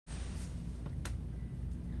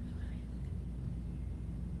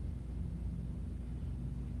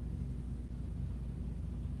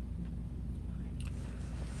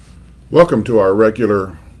Welcome to our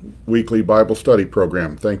regular weekly Bible study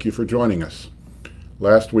program. Thank you for joining us.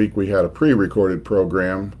 Last week we had a pre-recorded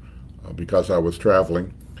program because I was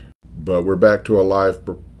traveling, but we're back to a live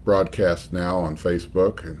broadcast now on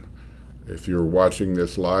Facebook. And if you're watching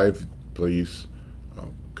this live, please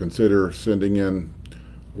consider sending in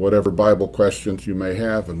whatever Bible questions you may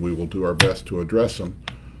have, and we will do our best to address them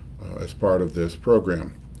as part of this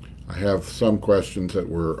program. I have some questions that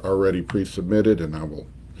were already pre-submitted, and I will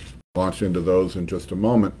launch into those in just a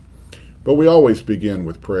moment. But we always begin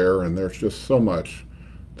with prayer, and there's just so much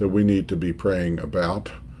that we need to be praying about.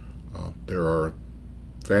 There are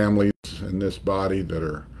families in this body that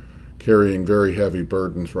are carrying very heavy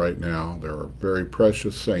burdens right now. There are very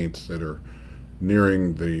precious saints that are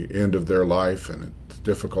nearing the end of their life, and it's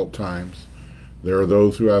difficult times. There are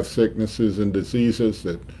those who have sicknesses and diseases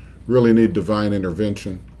that really need divine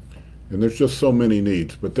intervention. And there's just so many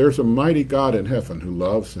needs. But there's a mighty God in heaven who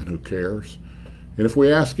loves and who cares. And if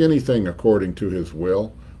we ask anything according to his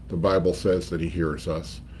will, the Bible says that he hears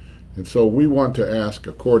us. And so we want to ask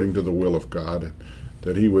according to the will of God,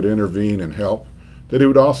 that he would intervene and help, that he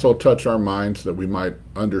would also touch our minds, that we might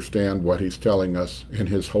understand what he's telling us in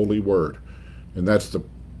his holy word. And that's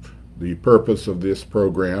the purpose of this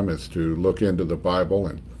program, is to look into the Bible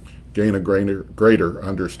and gain a greater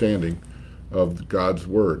understanding of God's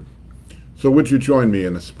word. So would you join me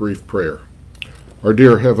in this brief prayer? Our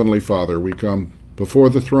dear Heavenly Father, we come before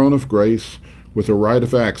the throne of grace with a right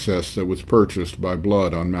of access that was purchased by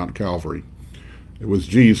blood on Mount Calvary. It was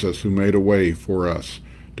Jesus who made a way for us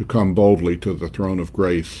to come boldly to the throne of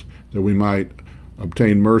grace, that we might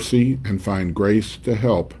obtain mercy and find grace to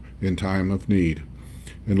help in time of need.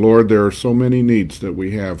 And Lord, there are so many needs that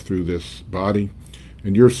we have through this body,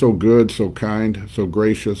 and you're so good, so kind, so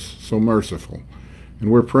gracious, so merciful. And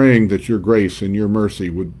we're praying that your grace and your mercy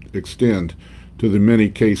would extend to the many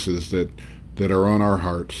cases that are on our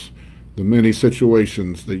hearts, the many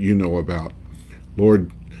situations that you know about.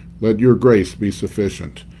 Lord, let your grace be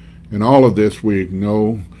sufficient. In all of this, we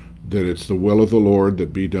know that it's the will of the Lord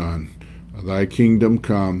that be done. Thy kingdom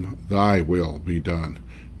come, thy will be done.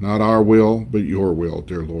 Not our will, but your will,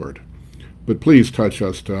 dear Lord. But please touch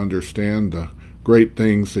us to understand the great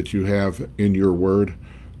things that you have in your word.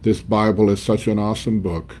 This Bible is such an awesome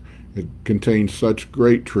book. It contains such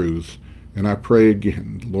great truths. And I pray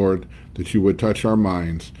again, Lord, that you would touch our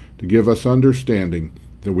minds to give us understanding,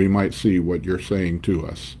 that we might see what you're saying to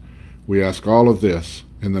us. We ask all of this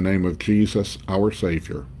in the name of Jesus, our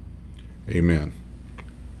Savior. Amen.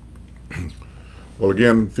 Well,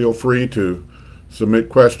 again, feel free to submit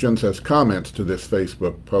questions as comments to this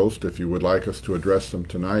Facebook post if you would like us to address them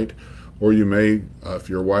tonight. Or you may, if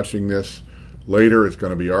you're watching this later, it's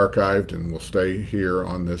going to be archived and will stay here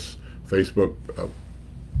on this Facebook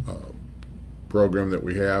program that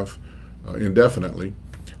we have indefinitely.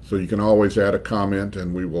 So you can always add a comment,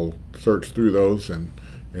 and we will search through those, and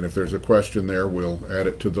if there's a question there, we'll add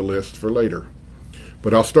it to the list for later.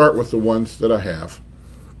 But I'll start with the ones that I have.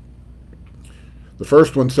 The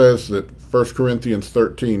first one says that 1 Corinthians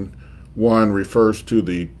 13:1 refers to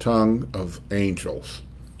the tongue of angels.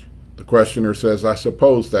 The questioner says, I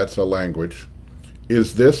suppose that's a language.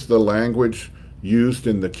 Is this the language used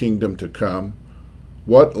in the kingdom to come?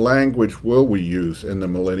 What language will we use in the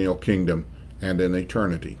millennial kingdom and in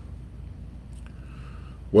eternity?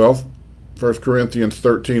 Well, 1 Corinthians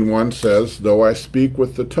 13:1 says, though I speak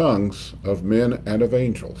with the tongues of men and of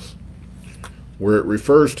angels. Where it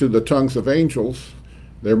refers to the tongues of angels,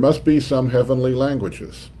 there must be some heavenly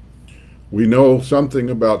languages. We know something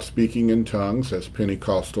about speaking in tongues as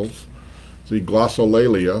Pentecostals. The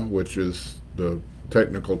glossolalia, which is the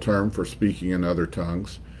technical term for speaking in other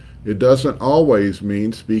tongues, it doesn't always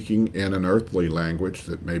mean speaking in an earthly language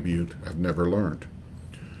that maybe you have never learned.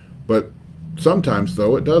 But sometimes,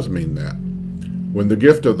 though, it does mean that. When the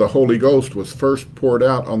gift of the Holy Ghost was first poured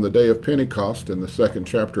out on the day of Pentecost in the 2nd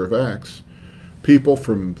chapter of Acts, people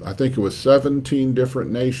from, I think it was 17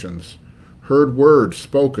 different nations, heard words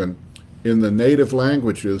spoken in the native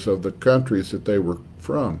languages of the countries that they were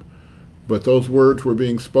from. But those words were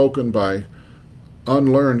being spoken by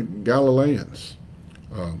unlearned Galileans.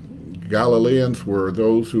 Galileans were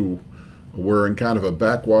those who were in kind of a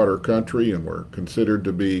backwater country and were considered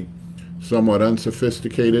to be somewhat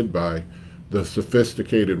unsophisticated by the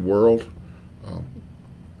sophisticated world.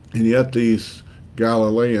 And yet these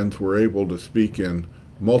Galileans were able to speak in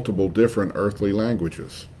multiple different earthly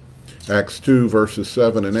languages. Acts 2 verses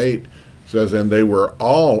 7 and 8 says, and they were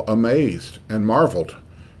all amazed and marveled,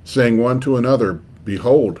 saying one to another,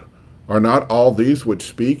 behold, are not all these which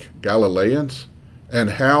speak Galileans? And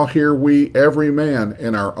how hear we every man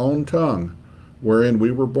in our own tongue wherein we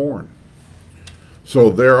were born? So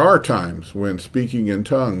there are times when speaking in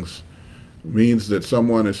tongues means that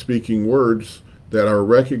someone is speaking words that are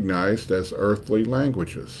recognized as earthly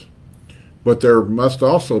languages. But there must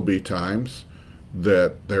also be times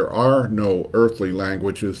that there are no earthly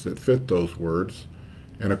languages that fit those words.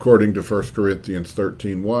 And according to 1 Corinthians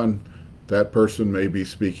 13:1, that person may be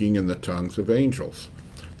speaking in the tongues of angels.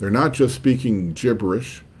 They're not just speaking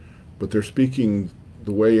gibberish, but they're speaking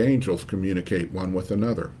the way angels communicate one with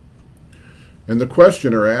another. And the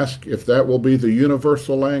questioner asks if that will be the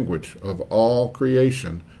universal language of all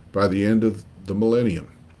creation by the end of the millennium.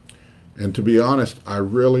 And to be honest, I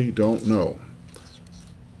really don't know.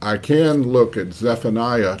 I can look at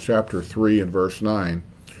Zephaniah chapter 3 and verse 9,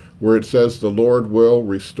 where it says the Lord will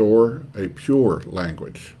restore a pure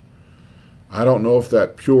language. I don't know if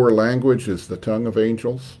that pure language is the tongue of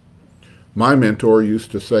angels. My mentor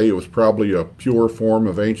used to say it was probably a pure form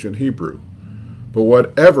of ancient Hebrew. But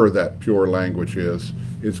whatever that pure language is,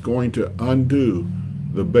 it's going to undo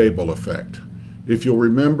the Babel effect. If you'll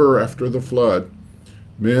remember, after the flood,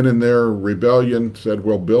 men in their rebellion said,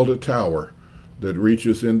 we'll build a tower that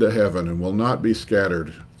reaches into heaven and will not be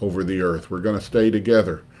scattered over the earth. We're going to stay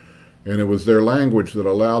together. And it was their language that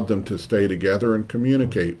allowed them to stay together and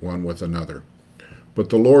communicate one with another. But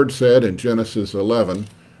the Lord said in Genesis 11,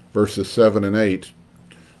 verses 7 and 8,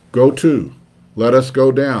 "Go to, let us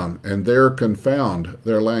go down, and there confound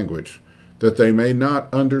their language, that they may not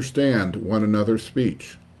understand one another's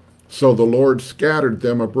speech. So the Lord scattered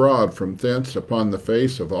them abroad from thence upon the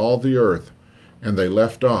face of all the earth, and they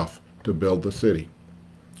left off to build the city."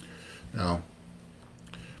 Now,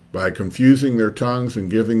 by confusing their tongues and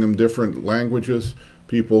giving them different languages,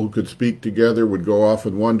 people who could speak together would go off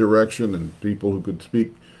in one direction, and people who could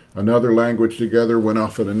speak another language together went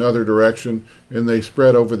off in another direction, and they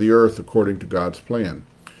spread over the earth according to God's plan.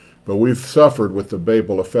 But we've suffered with the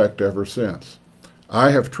Babel effect ever since.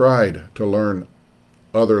 I have tried to learn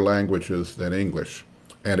other languages than English,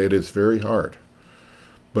 and it is very hard.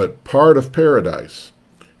 But part of paradise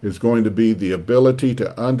is going to be the ability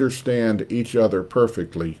to understand each other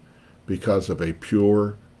perfectly because of a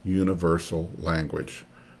pure universal language.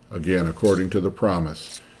 Again, according to the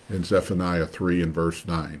promise in Zephaniah 3 and verse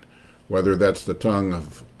 9. Whether that's the tongue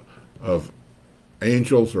of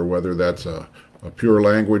angels or whether that's a pure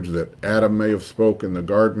language that Adam may have spoke in the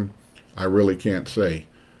garden, I really can't say.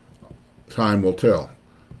 Time will tell.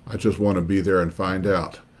 I just want to be there and find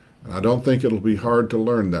out. And I don't think it'll be hard to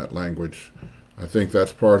learn that language. I think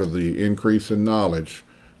that's part of the increase in knowledge,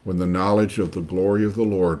 when the knowledge of the glory of the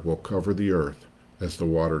Lord will cover the earth as the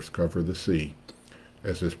waters cover the sea,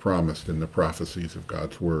 as is promised in the prophecies of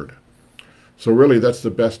God's Word. So really, that's the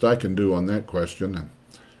best I can do on that question, and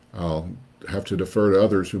I'll have to defer to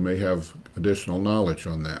others who may have additional knowledge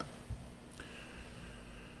on that.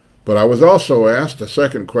 But I was also asked a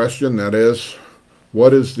second question, that is,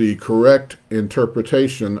 what is the correct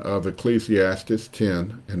interpretation of Ecclesiastes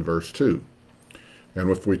 10 and verse 2? And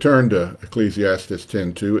if we turn to Ecclesiastes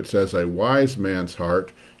 10:2, it says, "A wise man's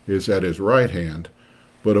heart is at his right hand,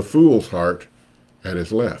 but a fool's heart at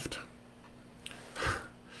his left."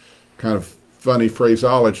 Kind of funny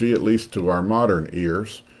phraseology, at least to our modern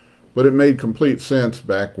ears, but it made complete sense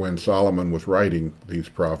back when Solomon was writing these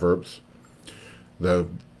proverbs. The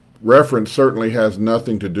reference certainly has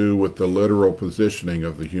nothing to do with the literal positioning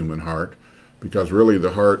of the human heart, because really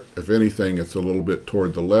the heart, if anything, it's a little bit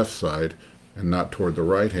toward the left side and not toward the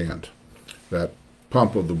right hand. That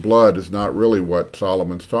pump of the blood is not really what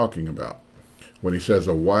Solomon's talking about. When he says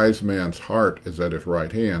a wise man's heart is at his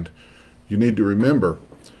right hand, you need to remember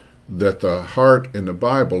that the heart in the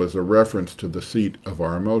Bible is a reference to the seat of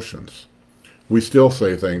our emotions. We still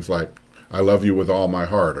say things like, "I love you with all my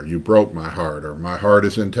heart," or "you broke my heart," or "my heart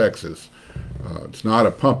is in Texas." It's not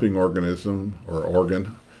a pumping organism or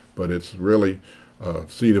organ, but it's really a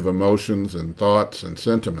seat of emotions and thoughts and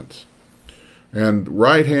sentiments. And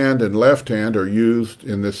right hand and left hand are used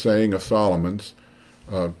in this saying of Solomon's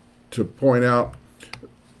to point out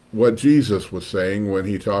what Jesus was saying when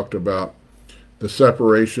he talked about the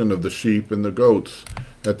separation of the sheep and the goats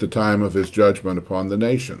at the time of his judgment upon the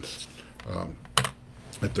nations.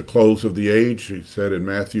 At the close of the age, he said in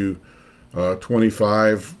Matthew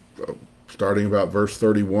 25, starting about verse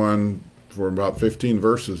 31, for about 15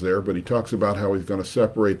 verses there, but he talks about how he's going to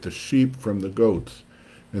separate the sheep from the goats.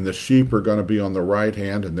 And the sheep are going to be on the right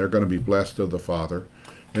hand, and they're going to be blessed of the Father.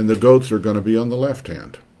 And the goats are going to be on the left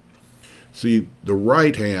hand. See, the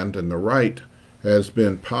right hand and the right has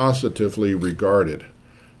been positively regarded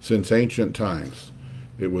since ancient times.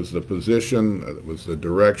 It was the position, it was the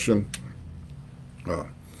direction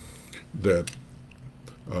that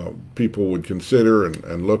people would consider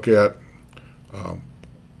and look at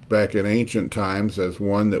back in ancient times as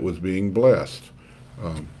one that was being blessed,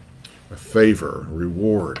 a favor, a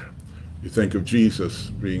reward. You think of Jesus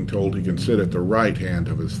being told he can sit at the right hand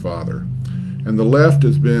of his Father. And the left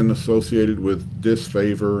has been associated with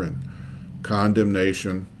disfavor and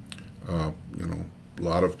condemnation. A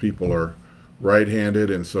lot of people are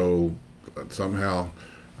right-handed, and so somehow,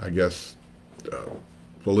 I guess,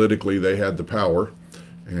 politically they had the power,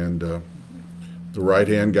 and the right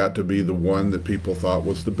hand got to be the one that people thought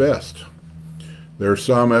was the best. There's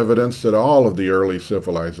some evidence that all of the early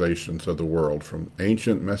civilizations of the world, from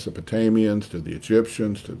ancient Mesopotamians to the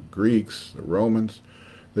Egyptians to the Greeks, the Romans,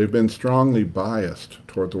 they've been strongly biased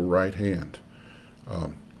toward the right hand.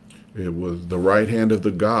 It was the right hand of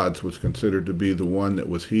the gods was considered to be the one that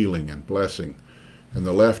was healing and blessing, and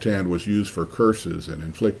the left hand was used for curses and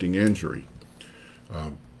inflicting injury.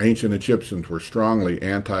 Ancient Egyptians were strongly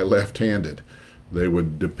anti-left-handed. They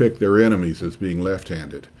would depict their enemies as being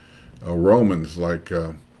left-handed. Romans like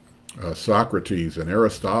Socrates and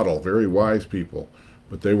Aristotle, very wise people,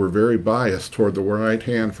 but they were very biased toward the right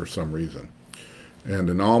hand for some reason. And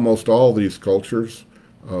in almost all these cultures,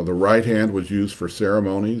 the right hand was used for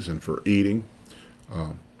ceremonies and for eating,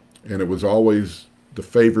 and it was always the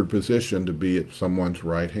favored position to be at someone's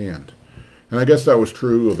right hand. And I guess that was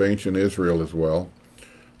true of ancient Israel as well.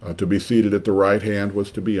 To be seated at the right hand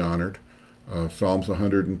was to be honored. Psalms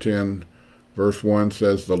 110, verse 1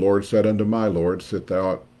 says, "The Lord said unto my Lord, sit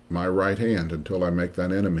thou at my right hand until I make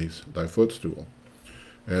thine enemies thy footstool."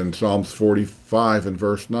 And Psalms 45 and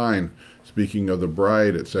verse 9, speaking of the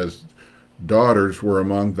bride, it says, "Daughters were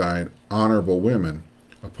among thy honorable women.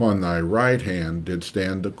 Upon thy right hand did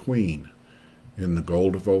stand the queen in the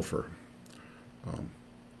gold of Ophir."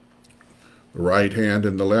 The right hand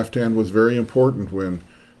and the left hand was very important when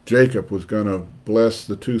Jacob was going to bless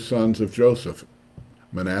the two sons of Joseph,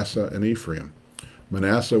 Manasseh and Ephraim.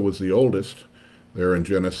 Manasseh was the oldest, there in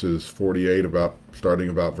Genesis 48, starting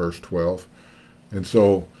about verse 12. And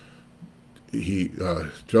so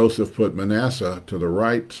Joseph put Manasseh to the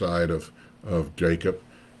right side of Jacob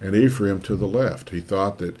and Ephraim to the left. He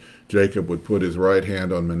thought that Jacob would put his right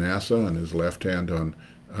hand on Manasseh and his left hand on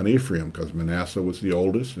Ephraim, because Manasseh was the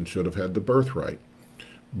oldest and should have had the birthright.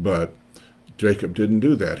 But Jacob didn't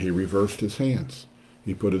do that. He reversed his hands.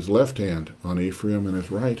 He put his left hand on Ephraim and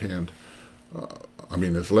his right hand,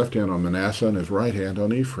 his left hand on Manasseh and his right hand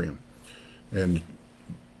on Ephraim. And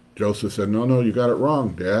Joseph said, "No, you got it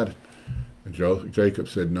wrong, Dad." And Jacob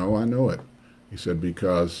said, "No, I know it." He said,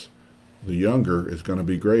 "Because the younger is going to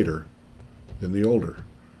be greater than the older."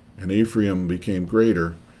 And Ephraim became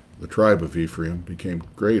greater, the tribe of Ephraim became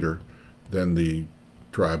greater than the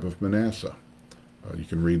tribe of Manasseh. You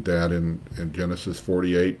can read that in Genesis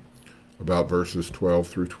 48, about verses 12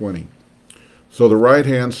 through 20. So the right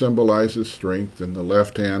hand symbolizes strength, and the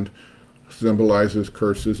left hand symbolizes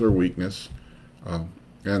curses or weakness.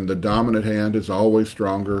 And the dominant hand is always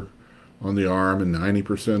stronger on the arm, and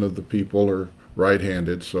 90% of the people are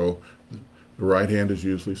right-handed, so the right hand is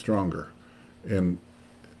usually stronger. And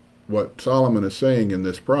what Solomon is saying in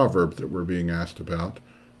this proverb that we're being asked about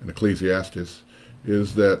in Ecclesiastes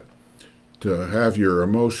is that to have your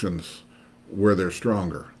emotions where they're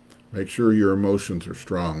stronger. Make sure your emotions are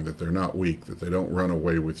strong, that they're not weak, that they don't run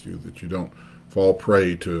away with you, that you don't fall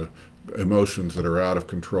prey to emotions that are out of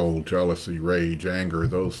control, jealousy, rage, anger,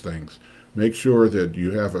 those things. Make sure that you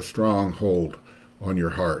have a strong hold on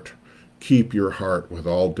your heart. Keep your heart with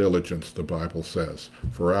all diligence, the Bible says,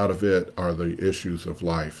 for out of it are the issues of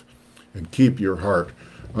life. And keep your heart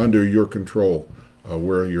under your control,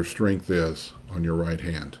 where your strength is on your right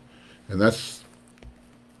hand. And that's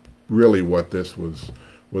really what this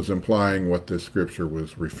was implying, what this scripture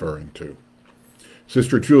was referring to.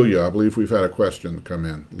 Sister Julia, I believe we've had a question come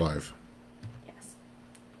in live. Yes.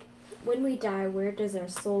 When we die, where does our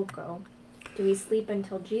soul go? Do we sleep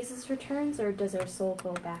until Jesus returns, or does our soul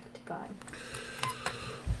go back to God?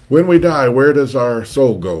 When we die, where does our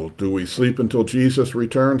soul go? Do we sleep until Jesus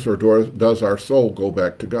returns, or does our soul go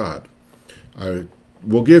back to God? I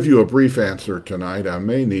will give you a brief answer tonight. I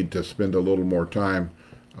may need to spend a little more time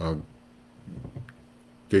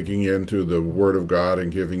digging into the Word of God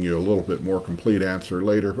and giving you a little bit more complete answer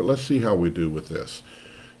later, but let's see how we do with this.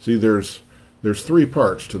 See, there's three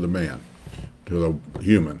parts to the man, to the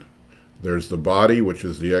human. There's the body, which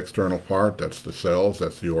is the external part. That's the cells,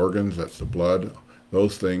 that's the organs, that's the blood,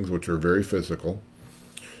 those things which are very physical.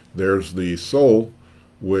 There's the soul,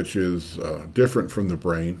 which is different from the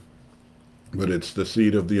brain, but it's the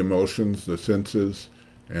seat of the emotions, the senses,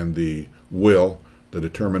 and the will, the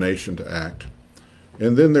determination to act.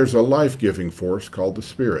 And then there's a life-giving force called the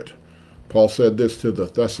spirit. Paul said this to the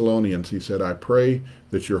Thessalonians. He said, I pray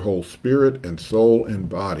that your whole spirit and soul and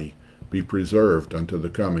body be preserved unto the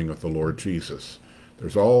coming of the Lord Jesus.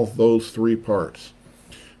 There's all those three parts.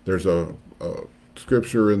 There's a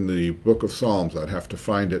scripture in the book of Psalms, I'd have to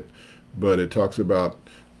find it, but it talks about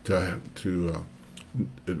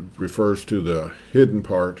it refers to the hidden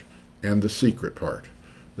part and the secret part.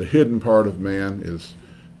 The hidden part of man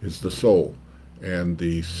is the soul, and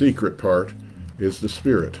the secret part is the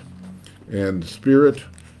spirit. And spirit,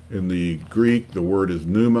 in the Greek, the word is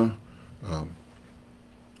pneuma,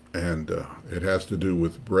 and it has to do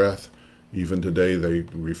with breath. Even today they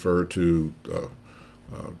refer to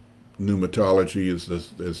pneumatology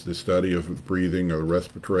as the study of breathing, or the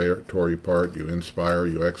respiratory part. You inspire,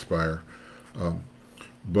 you expire.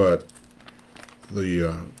 But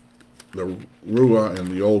the Ruah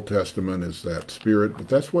in the Old Testament is that spirit, but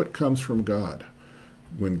that's what comes from God.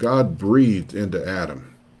 When God breathed into Adam,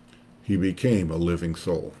 he became a living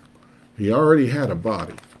soul. He already had a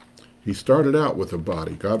body. He started out with a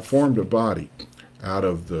body. God formed a body out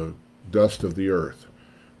of the dust of the earth.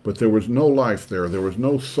 But there was no life there. There was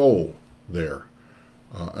no soul there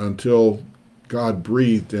until God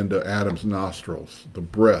breathed into Adam's nostrils the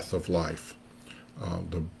breath of life.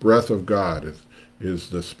 The breath of God is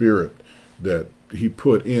the spirit that he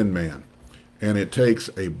put in man. And it takes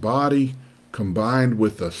a body combined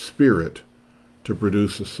with a spirit to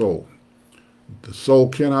produce a soul. The soul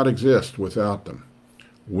cannot exist without them.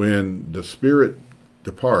 When the spirit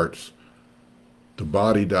departs, the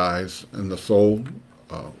body dies and the soul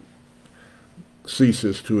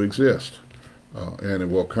ceases to exist. And it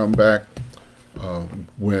will come back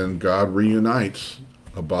when God reunites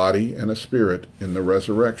a body and a spirit in the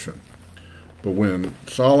resurrection. But when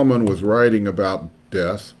Solomon was writing about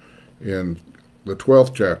death in the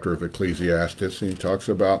 12th chapter of Ecclesiastes, he talks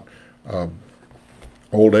about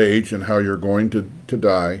old age and how you're going to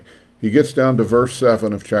die. He gets down to verse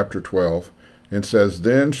 7 of chapter 12 and says,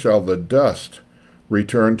 Then shall the dust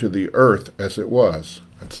return to the earth as it was.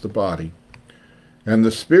 That's the body. And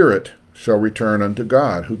the spirit shall return unto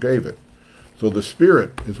God who gave it. So the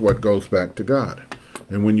spirit is what goes back to God.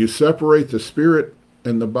 And when you separate the spirit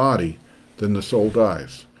and the body, then the soul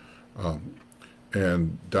dies,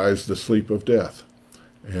 and dies the sleep of death.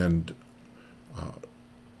 And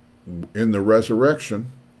in the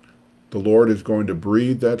resurrection, the Lord is going to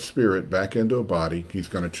breathe that spirit back into a body. He's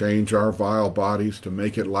going to change our vile bodies to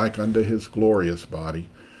make it like unto his glorious body.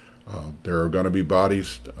 There are going to be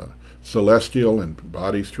bodies celestial and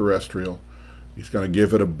bodies terrestrial. He's going to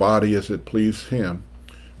give it a body as it pleased him.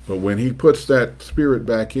 But when he puts that spirit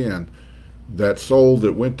back in, that soul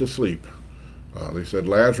that went to sleep, they said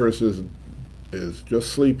Lazarus is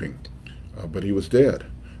just sleeping, but he was dead.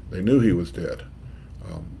 They knew he was dead.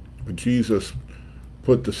 But Jesus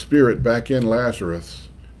put the spirit back in Lazarus,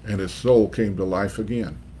 and his soul came to life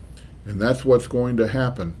again. And that's what's going to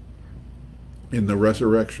happen in the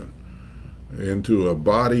resurrection. Into a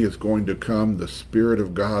body is going to come the Spirit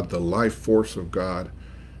of God, the life force of God,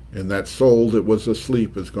 and that soul that was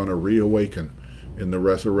asleep is going to reawaken in the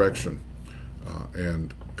resurrection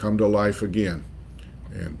and come to life again.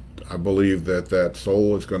 And I believe that that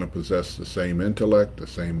soul is going to possess the same intellect, the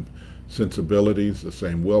same sensibilities, the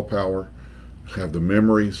same willpower, have the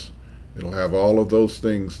memories. It'll have all of those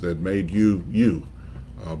things that made you you.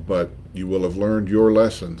 But you will have learned your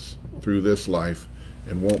lessons through this life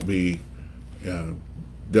and won't be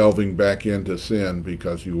delving back into sin,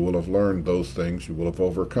 because you will have learned those things. You will have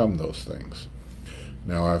overcome those things.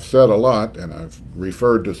 Now, I've said a lot, and I've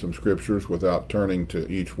referred to some scriptures without turning to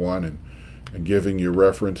each one and giving you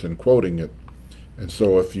reference and quoting it. And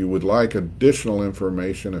so if you would like additional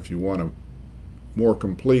information, if you want a more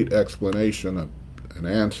complete explanation, an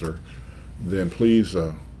answer, then please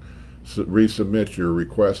resubmit your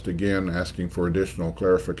request again, asking for additional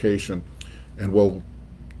clarification, and we'll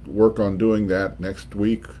work on doing that next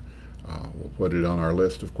week. We'll put it on our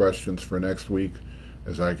list of questions for next week,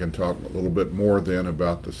 as I can talk a little bit more then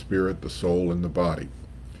about the spirit, the soul, and the body.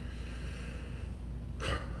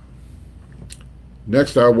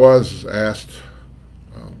 Next, I was asked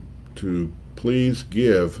to please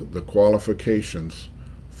give the qualifications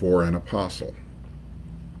for an apostle.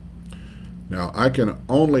 Now, I can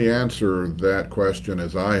only answer that question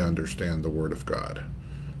as I understand the Word of God.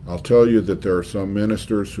 I'll tell you that there are some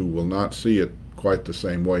ministers who will not see it quite the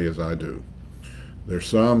same way as I do. There's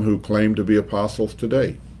some who claim to be apostles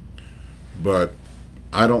today, but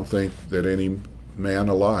I don't think that any man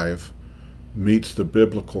alive meets the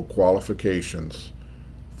biblical qualifications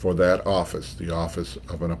for that office, the office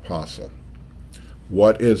of an apostle.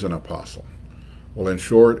 What is an apostle? Well, in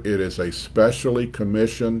short, it is a specially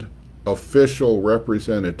commissioned official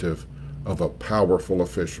representative of a powerful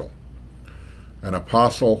official. An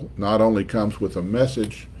apostle not only comes with a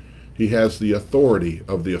message, he has the authority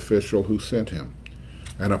of the official who sent him.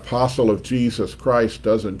 An apostle of Jesus Christ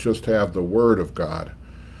doesn't just have the word of God,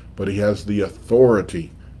 but he has the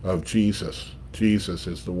authority of Jesus. Jesus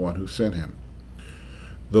is the one who sent him.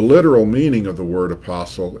 The literal meaning of the word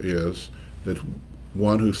apostle is that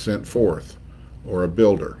one who sent forth, or a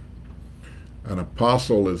builder. An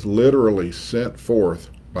apostle is literally sent forth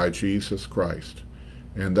by Jesus Christ,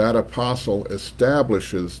 and that apostle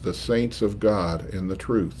establishes the saints of God in the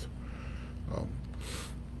truth.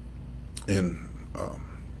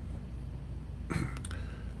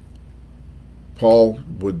 Paul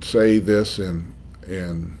would say this in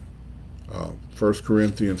 1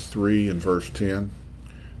 Corinthians 3 and verse 10.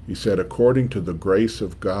 He said, according to the grace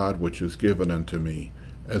of God which is given unto me,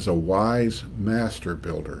 as a wise master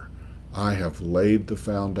builder, I have laid the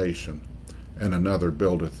foundation, and another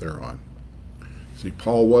buildeth thereon. See,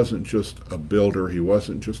 Paul wasn't just a builder, he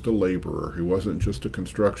wasn't just a laborer, he wasn't just a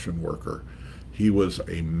construction worker. He was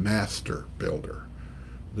a master builder.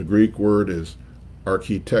 The Greek word is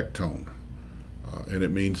architecton, and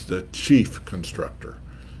it means the chief constructor.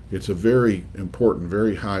 It's a very important,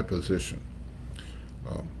 very high position.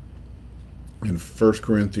 In 1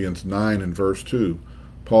 Corinthians 9 and verse 2,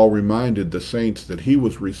 Paul reminded the saints that he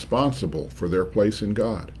was responsible for their place in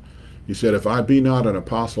God. He said, if I be not an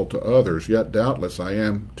apostle to others, yet doubtless I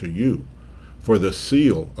am to you, for the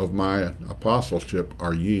seal of my apostleship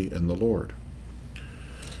are ye in the Lord.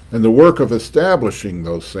 And the work of establishing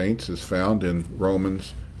those saints is found in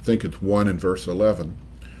Romans, I think it's 1 and verse 11,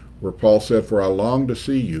 where Paul said, for I long to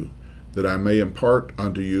see you, that I may impart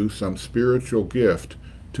unto you some spiritual gift,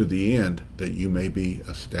 to the end that you may be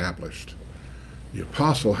established. The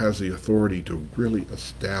apostle has the authority to really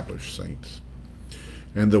establish saints.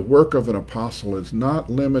 And the work of an apostle is not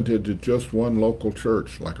limited to just one local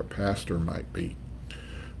church like a pastor might be,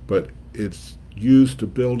 but it's used to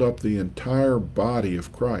build up the entire body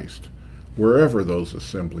of Christ, wherever those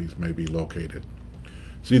assemblies may be located.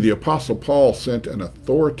 See, the apostle Paul sent an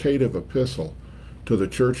authoritative epistle to the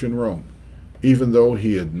church in Rome, even though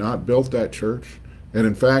he had not built that church, and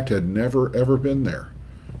in fact had never ever been there.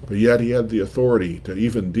 But yet he had the authority to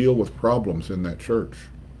even deal with problems in that church.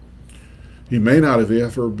 He may not have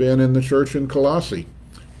ever been in the church in Colossae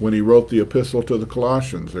when he wrote the epistle to the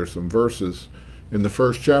Colossians. There's some verses in the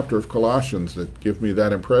first chapter of Colossians that give me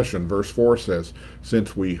that impression. Verse 4 says,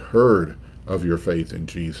 since we heard of your faith in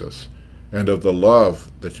Jesus and of the love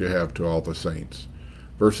that you have to all the saints.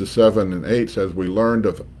 Verses 7 and 8 says, we learned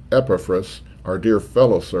of Epaphras, our dear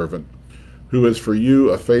fellow servant, who is for you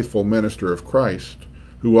a faithful minister of Christ,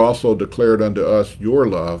 who also declared unto us your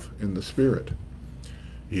love in the Spirit.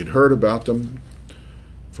 He had heard about them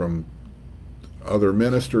from other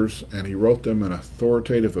ministers, and he wrote them an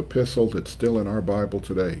authoritative epistle that's still in our Bible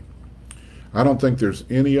today. I don't think there's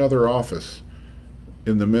any other office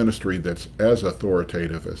in the ministry that's as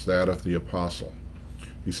authoritative as that of the apostle.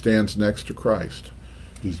 He stands next to Christ.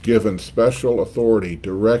 He's given special authority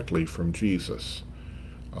directly from Jesus.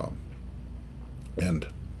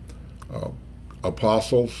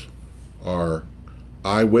 Apostles are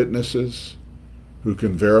eyewitnesses who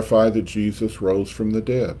can verify that Jesus rose from the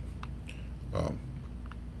dead.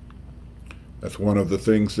 That's one of the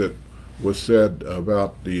things that was said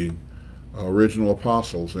about the original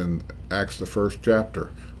apostles in Acts, the first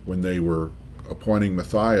chapter, when they were appointing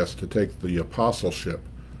Matthias to take the apostleship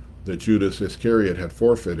that Judas Iscariot had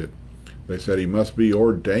forfeited. They said he must be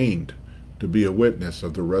ordained to be a witness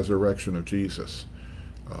of the resurrection of Jesus.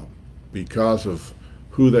 Because of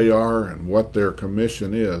who they are and what their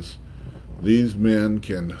commission is, these men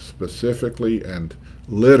can specifically and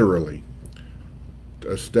literally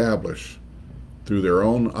establish through their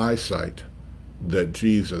own eyesight that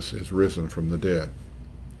Jesus is risen from the dead.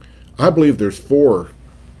 I believe there's 4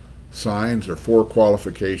 signs or 4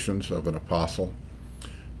 qualifications of an apostle.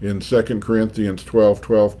 In 2 Corinthians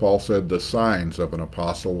 12:12, Paul said, the signs of an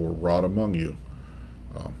apostle were wrought among you.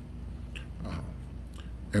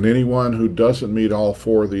 And anyone who doesn't meet all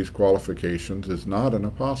 4 of these qualifications is not an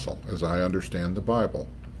apostle, as I understand the Bible.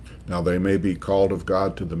 Now, they may be called of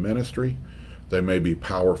God to the ministry. They may be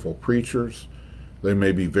powerful preachers. They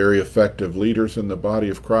may be very effective leaders in the body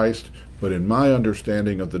of Christ. But in my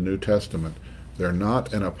understanding of the New Testament, they're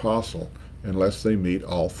not an apostle unless they meet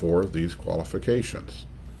all 4 of these qualifications.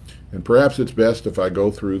 And perhaps it's best if I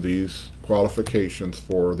go through these qualifications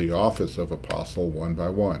for the office of apostle one by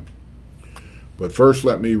one. But first,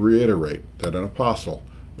 let me reiterate that an apostle,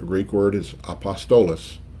 the Greek word is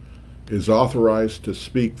apostolos, is authorized to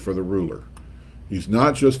speak for the ruler. He's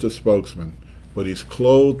not just a spokesman, but he's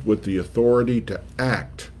clothed with the authority to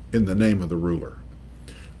act in the name of the ruler.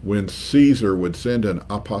 When Caesar would send an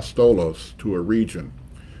apostolos to a region,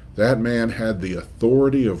 that man had the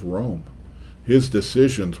authority of Rome. His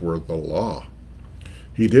decisions were the law.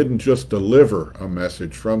 He didn't just deliver a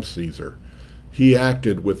message from Caesar. He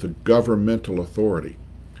acted with the governmental authority.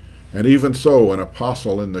 And even so, an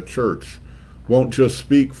apostle in the church won't just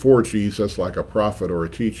speak for Jesus like a prophet or a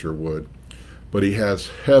teacher would, but he has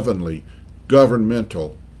heavenly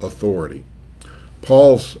governmental authority.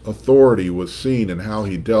 Paul's authority was seen in how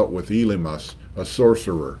he dealt with Elymas, a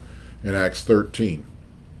sorcerer, in Acts 13.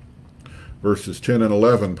 Verses 10 and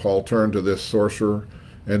 11, Paul turned to this sorcerer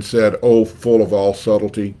and said, "O full of all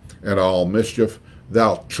subtlety and all mischief,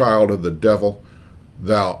 thou child of the devil,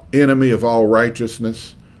 thou enemy of all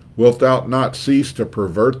righteousness, wilt thou not cease to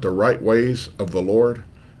pervert the right ways of the Lord?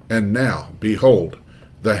 And now, behold,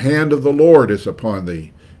 the hand of the Lord is upon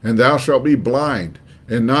thee, and thou shalt be blind,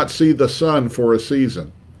 and not see the sun for a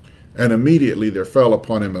season." And immediately there fell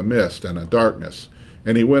upon him a mist and a darkness,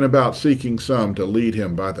 and he went about seeking some to lead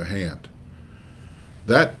him by the hand.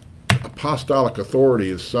 That apostolic authority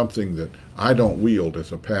is something that I don't wield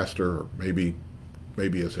as a pastor, or maybe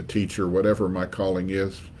as a teacher, whatever my calling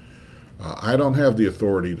is. I don't have the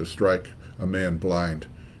authority to strike a man blind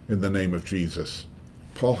in the name of Jesus.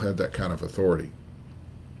 Paul had that kind of authority.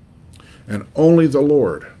 And only the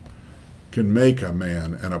Lord can make a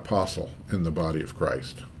man an apostle in the body of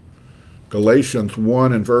Christ. Galatians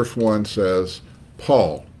 1 and verse 1 says,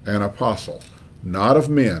 "Paul, an apostle, not of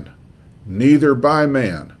men, neither by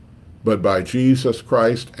man, but by Jesus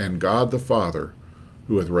Christ and God the Father,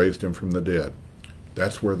 who hath raised him from the dead."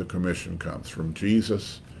 That's where the commission comes, from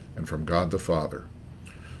Jesus and from God the Father.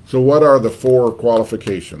 So what are the 4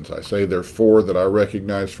 qualifications? I say there's 4 that I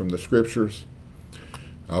recognize from the Scriptures.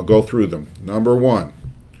 I'll go through them. Number 1,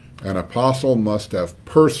 an apostle must have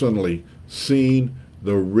personally seen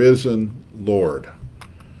the risen Lord.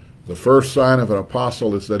 The first sign of an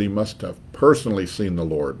apostle is that he must have personally seen the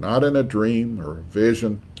Lord, not in a dream or a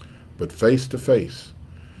vision, but face to face.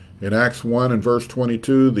 In Acts 1 and verse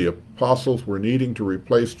 22, the apostles were needing to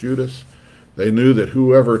replace Judas. They knew that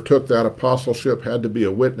whoever took that apostleship had to be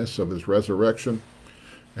a witness of his resurrection.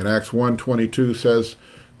 And Acts 1:22 says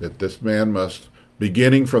that this man must,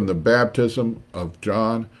 beginning from the baptism of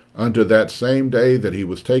John unto that same day that he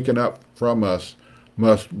was taken up from us,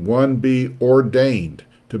 must one be ordained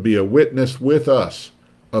to be a witness with us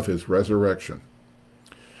of his resurrection.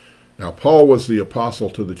 Now, Paul was the apostle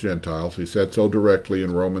to the Gentiles. He said so directly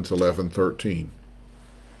in Romans 11:13.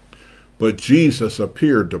 But Jesus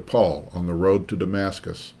appeared to Paul on the road to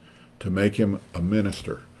Damascus to make him a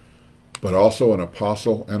minister, but also an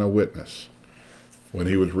apostle and a witness. When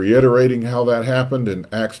he was reiterating how that happened in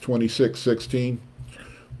Acts 26:16,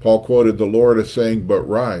 Paul quoted the Lord as saying, "But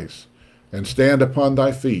rise, and stand upon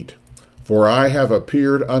thy feet, for I have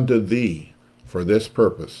appeared unto thee for this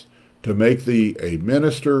purpose, to make thee a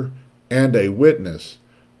minister and a witness,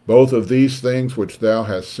 both of these things which thou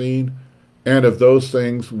hast seen, and of those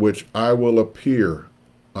things which I will appear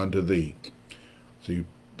unto thee." See,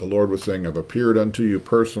 the Lord was saying, "I've appeared unto you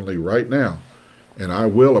personally right now, and I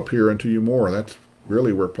will appear unto you more." That's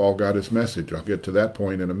really where Paul got his message. I'll get to that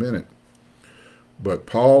point in a minute. But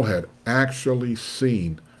Paul had actually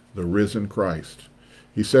seen the risen Christ.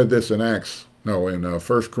 He said this in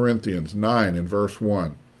 1 Corinthians 9 in verse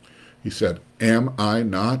 1. He said, "Am I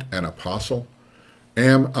not an apostle?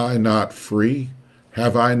 Am I not free?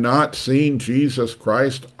 Have I not seen Jesus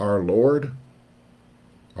Christ our Lord?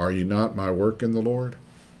 Are ye not my work in the Lord?"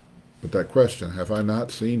 But that question, have I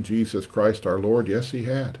not seen Jesus Christ our Lord? Yes, he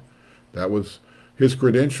had. That was his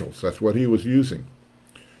credentials. That's what he was using.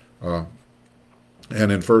 And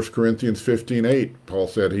in 1 Corinthians 15:8, Paul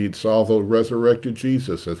said he saw the resurrected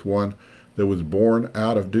Jesus as one that was born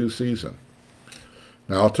out of due season.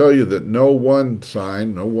 Now, I'll tell you that no one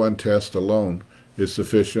sign, no one test alone is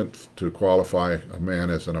sufficient to qualify a man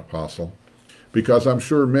as an apostle, because I'm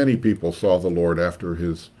sure many people saw the Lord after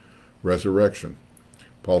his resurrection.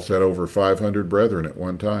 Paul said over 500 brethren at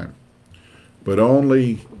one time, but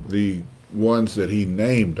only the ones that he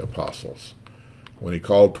named apostles, when he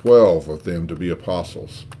called 12 of them to be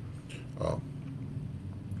apostles.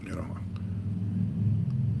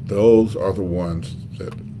 Those are the ones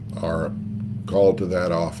that are called to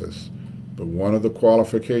that office. But one of the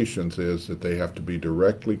qualifications is that they have to be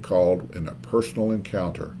directly called in a personal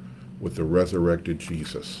encounter with the resurrected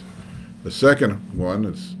Jesus. The second one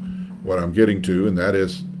is what I'm getting to, and that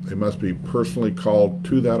is they must be personally called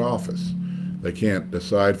to that office. They can't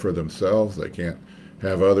decide for themselves. They can't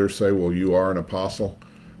have others say, well, you are an apostle.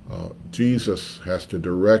 Jesus has to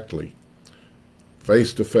directly,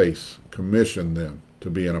 face-to-face, commission them to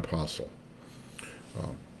be an apostle.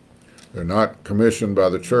 They're not commissioned by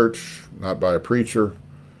the church, not by a preacher.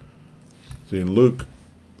 See, in Luke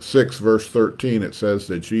 6, verse 13, it says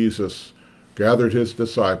that Jesus gathered his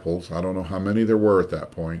disciples. I don't know how many there were at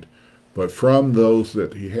that point, but from those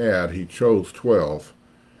that he had, he chose 12,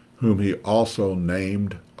 whom he also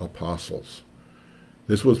named apostles.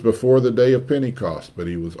 This was before the day of Pentecost, but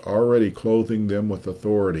he was already clothing them with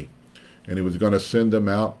authority, and he was going to send them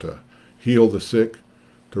out to heal the sick,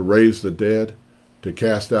 to raise the dead, to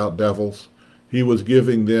cast out devils. He was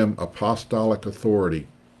giving them apostolic authority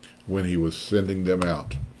when he was sending them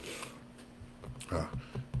out.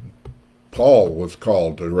 Paul was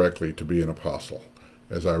called directly to be an apostle.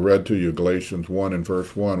 As I read to you Galatians 1 and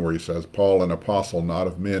verse 1, where he says, Paul, an apostle, not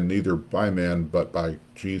of men, neither by men, but by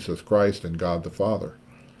Jesus Christ and God the Father.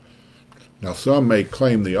 Now some may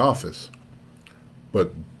claim the office,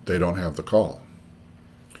 but they don't have the call.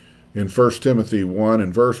 In 1 Timothy 1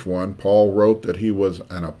 and verse 1, Paul wrote that he was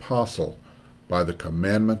an apostle by the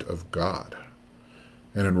commandment of God.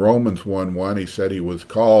 And in Romans 1:1, he said he was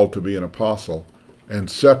called to be an apostle and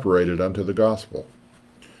separated unto the gospel.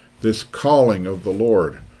 This calling of the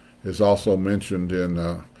Lord is also mentioned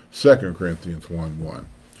in 2 Corinthians 1:1.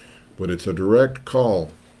 But it's a direct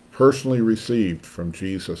call, personally received from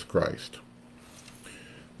Jesus Christ.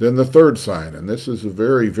 Then the third sign, and this is a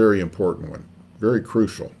very, very important one, very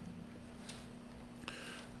crucial.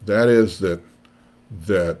 That is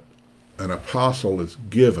that an apostle is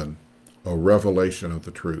given a revelation of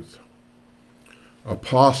the truth.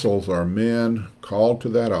 Apostles are men called to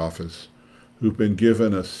that office who've been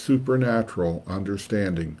given a supernatural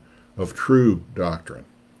understanding of true doctrine.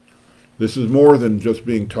 This is more than just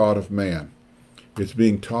being taught of man. It's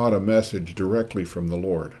being taught a message directly from the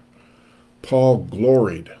Lord. Paul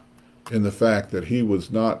gloried in the fact that he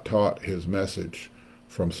was not taught his message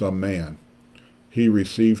from some man. He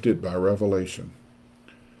received it by revelation.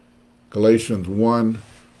 Galatians 1,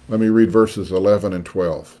 let me read verses 11 and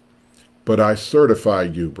 12. But I certify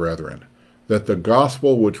you, brethren, that the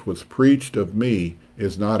gospel which was preached of me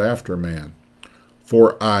is not after man.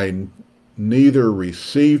 For I neither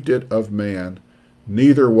received it of man,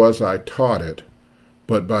 neither was I taught it,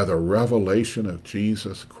 but by the revelation of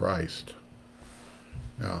Jesus Christ.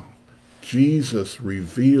 Now, Jesus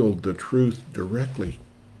revealed the truth directly,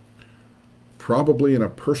 probably in a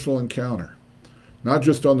personal encounter, not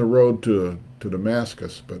just on the road to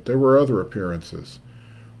Damascus, but there were other appearances.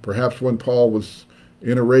 Perhaps when Paul was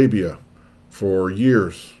in Arabia for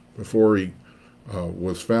years before he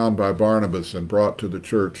was found by Barnabas and brought to the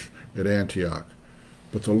church at Antioch.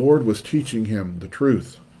 But the Lord was teaching him the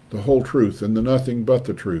truth, the whole truth, and the nothing but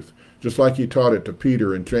the truth, just like he taught it to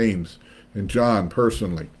Peter and James and John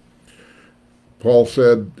personally. Paul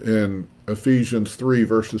said in Ephesians 3,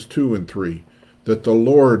 verses 2 and 3, that the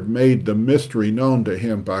Lord made the mystery known to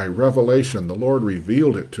him by revelation. The Lord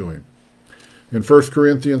revealed it to him. In 1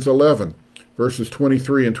 Corinthians 11, verses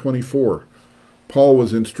 23 and 24, Paul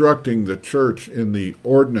was instructing the church in the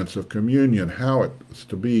ordinance of communion, how it was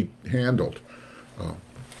to be handled.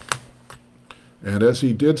 And as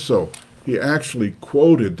he did so, he actually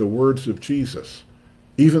quoted the words of Jesus,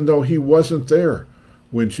 even though he wasn't there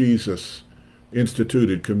when Jesus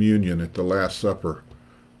instituted communion at the Last Supper,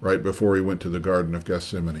 right before he went to the Garden of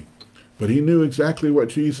Gethsemane. But he knew exactly what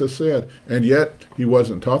Jesus said, and yet he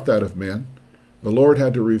wasn't taught that of men. The Lord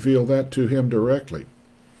had to reveal that to him directly.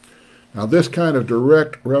 Now, this kind of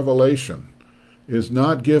direct revelation is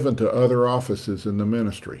not given to other offices in the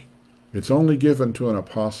ministry. It's only given to an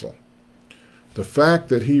apostle. The fact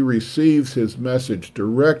that he receives his message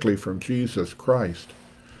directly from Jesus Christ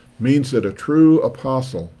means that a true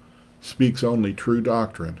apostle speaks only true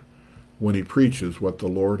doctrine when he preaches what the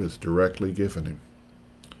Lord has directly given him.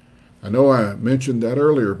 I know I mentioned that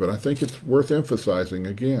earlier, but I think it's worth emphasizing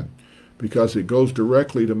again, because it goes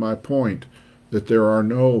directly to my point that there are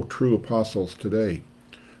no true apostles today.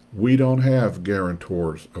 We don't have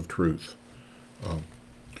guarantors of truth.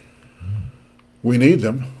 We need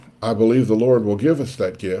them. I believe the Lord will give us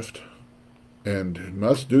that gift, and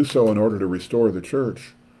must do so in order to restore the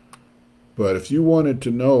church. But if you wanted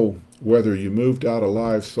to know whether you moved out a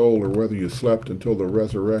live soul or whether you slept until the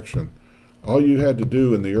resurrection, all you had to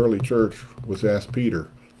do in the early church was ask Peter,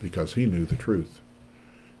 because he knew the truth.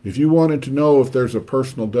 If you wanted to know if there's a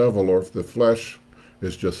personal devil or if the flesh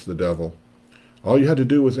is just the devil, all you had to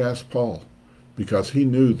do was ask Paul, because he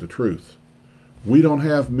knew the truth. We don't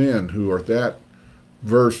have men who are that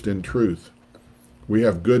versed in truth. We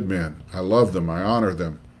have good men. I love them. I honor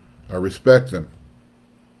them. I respect them.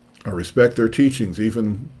 I respect their teachings,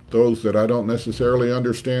 even those that I don't necessarily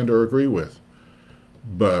understand or agree with.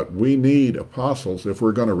 But we need apostles if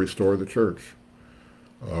we're going to restore the church.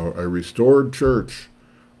 A restored church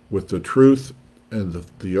with the truth and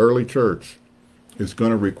the early church is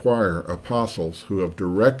going to require apostles who have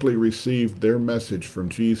directly received their message from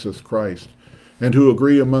Jesus Christ and who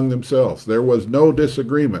agree among themselves. There was no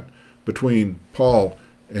disagreement between Paul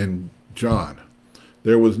and John.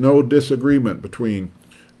 There was no disagreement between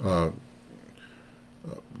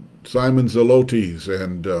Simon Zelotes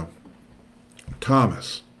and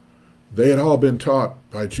Thomas. They had all been taught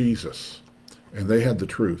by Jesus, and they had the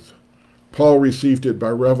truth. Paul received it by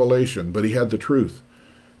revelation, but he had the truth.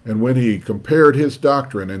 And when he compared his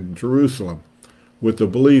doctrine in Jerusalem with the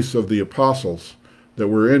beliefs of the apostles that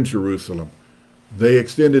were in Jerusalem, they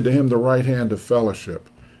extended to him the right hand of fellowship.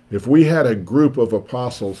 If we had a group of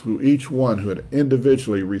apostles who each one who had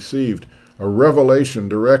individually received a revelation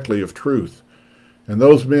directly of truth, and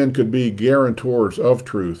those men could be guarantors of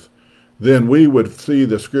truth, then we would see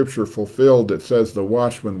the scripture fulfilled that says the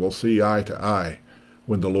watchman will see eye to eye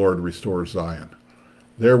when the Lord restores Zion.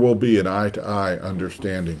 There will be an eye-to-eye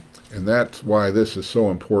understanding, and that's why this is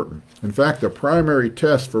so important. In fact, the primary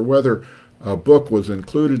test for whether a book was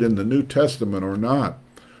included in the New Testament or not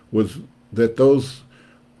was that those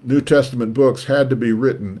New Testament books had to be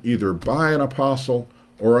written either by an apostle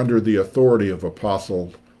or under the authority of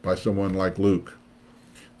apostle by someone like Luke.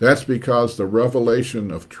 That's because the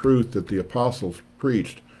revelation of truth that the apostles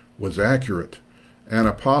preached was accurate. An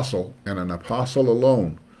apostle, and an apostle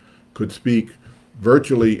alone, could speak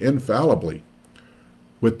virtually infallibly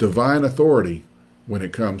with divine authority when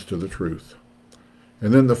it comes to the truth.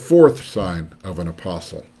 And then the fourth sign of an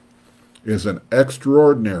apostle is an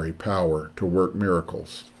extraordinary power to work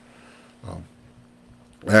miracles.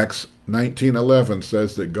 Acts 19:11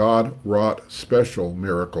 says that God wrought special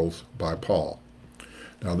miracles by Paul.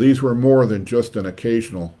 Now these were more than just an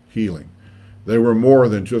occasional healing. They were more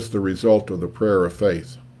than just the result of the prayer of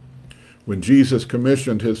faith. When Jesus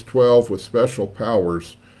commissioned his 12 with special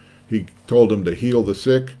powers, he told them to heal the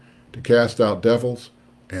sick, to cast out devils,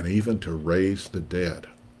 and even to raise the dead.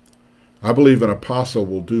 I believe an apostle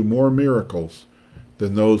will do more miracles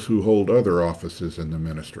than those who hold other offices in the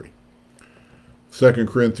ministry. 2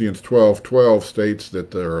 Corinthians 12:12 states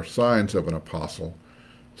that there are signs of an apostle,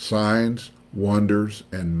 signs, wonders,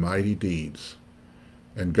 and mighty deeds.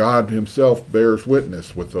 And God himself bears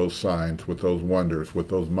witness with those signs, with those wonders, with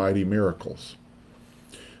those mighty miracles.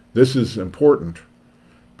 This is important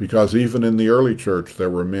because even in the early church there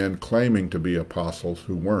were men claiming to be apostles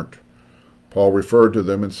who weren't. Paul referred to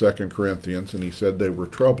them in 2 Corinthians, and he said they were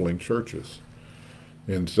troubling churches.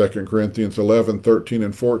 In 2 Corinthians 11:13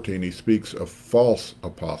 and 14, he speaks of false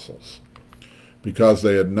apostles because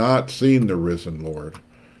they had not seen the risen Lord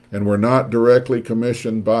and were not directly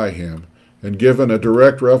commissioned by him and given a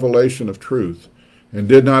direct revelation of truth, and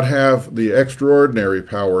did not have the extraordinary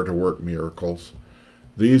power to work miracles.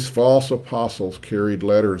 These false apostles carried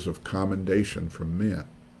letters of commendation from men.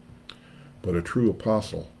 But a true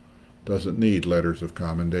apostle doesn't need letters of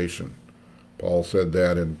commendation. Paul said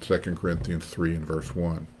that in 2 Corinthians 3 and verse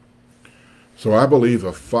 1. So I believe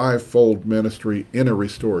a fivefold ministry in a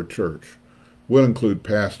restored church will include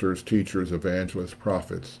pastors, teachers, evangelists,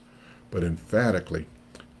 prophets, but emphatically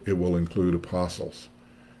it will include apostles.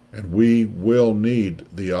 And we will need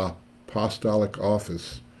the apostolic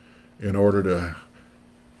office in order to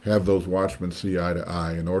have those watchmen see eye to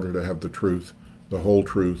eye, in order to have the truth, the whole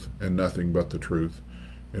truth, and nothing but the truth,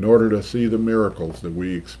 in order to see the miracles that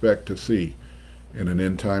we expect to see in an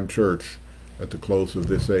end-time church at the close of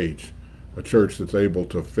this age, a church that's able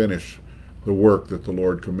to finish the work that the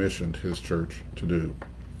Lord commissioned his church to do.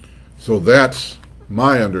 So that's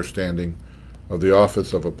my understanding of the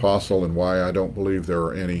office of apostle and why I don't believe there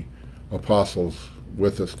are any apostles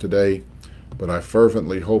with us today. But I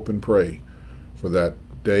fervently hope and pray for that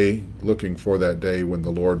day, looking for that day when the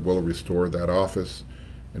Lord will restore that office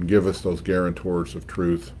and give us those guarantors of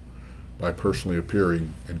truth by personally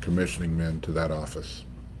appearing and commissioning men to that office.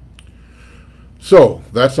 So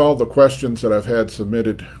that's all the questions that I've had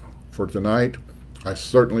submitted for tonight. I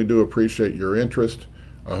certainly do appreciate your interest.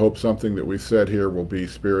 I hope something that we've said here will be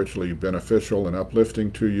spiritually beneficial and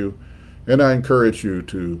uplifting to you, and I encourage you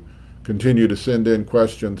to continue to send in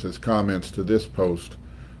questions as comments to this post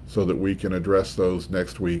so that we can address those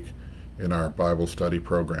next week in our Bible study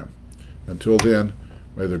program. Until then,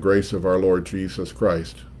 may the grace of our Lord Jesus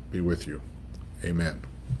Christ be with you. Amen.